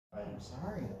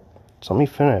So let me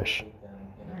finish.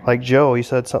 Like Joe, he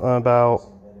said something about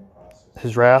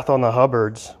his wrath on the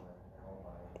Hubbards.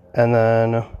 And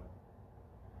then,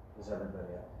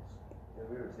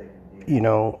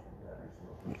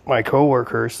 my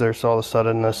coworkers, there's all of a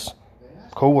sudden this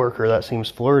coworker that seems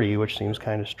flirty, which seems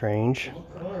kind of strange.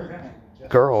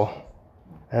 Girl.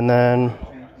 And then,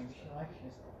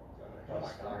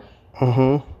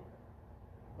 and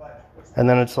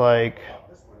then it's like,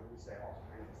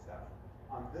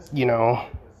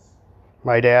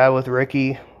 my dad with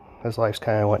Ricky, his life's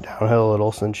kind of went downhill a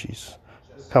little since she's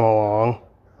come along.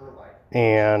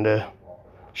 And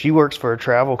she works for a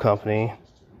travel company.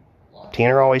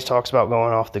 Tanner always talks about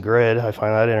going off the grid. I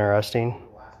find that interesting.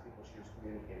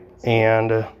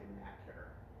 And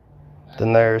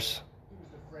then there's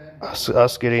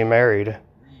us getting married.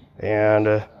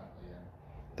 And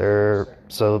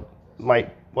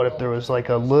what if there was like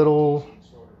a little,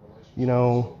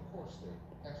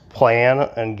 plan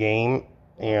and game,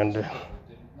 and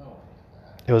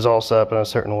it was all set up in a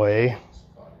certain way.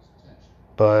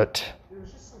 But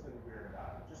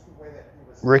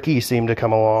Ricky seemed to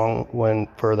come along when,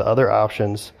 for the other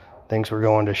options, things were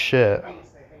going to shit.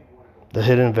 The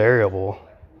hidden variable,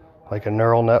 like a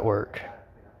neural network.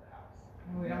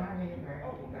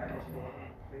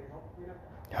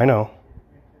 I know.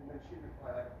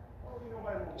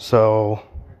 So,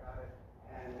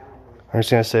 I'm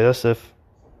just going to say this,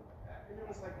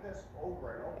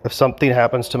 if something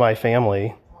happens to my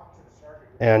family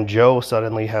and Joe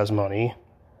suddenly has money,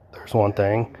 there's one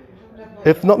thing.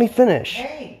 Let me finish.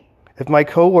 If my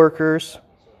coworkers,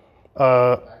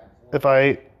 if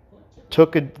I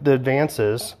took the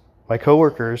advances, my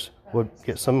coworkers would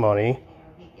get some money.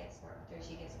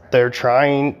 They're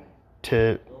trying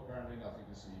to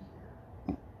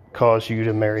cause you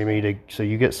to marry me so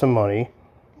you get some money.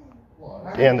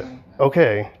 And,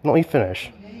 okay, let me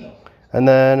finish. And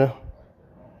then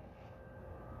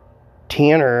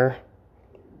Tanner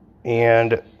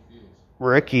and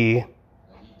Ricky,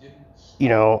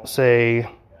 say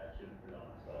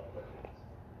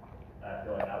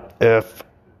if,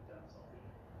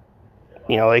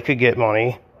 they could get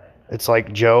money. It's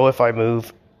like Joe, if I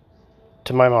move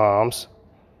to my mom's,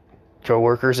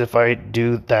 coworkers, if I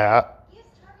do that.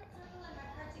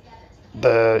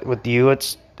 With you,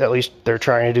 it's at least they're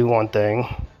trying to do one thing.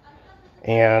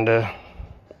 And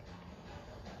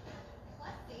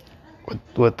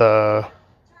with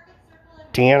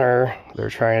Tanner, they're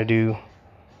trying to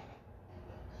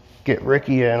get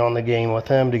Ricky in on the game with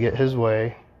him to get his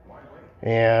way.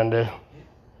 And if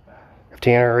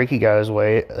Tanner and Ricky got his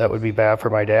way, that would be bad for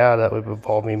my dad. That would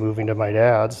involve me moving to my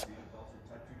dad's.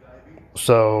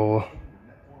 So,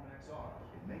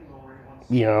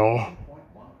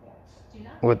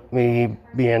 with me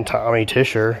being Tommy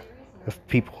Tisher, if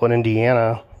people in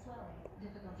Indiana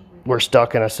were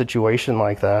stuck in a situation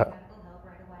like that,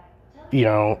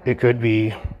 it could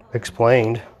be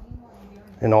explained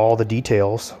in all the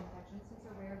details.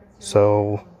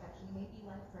 So,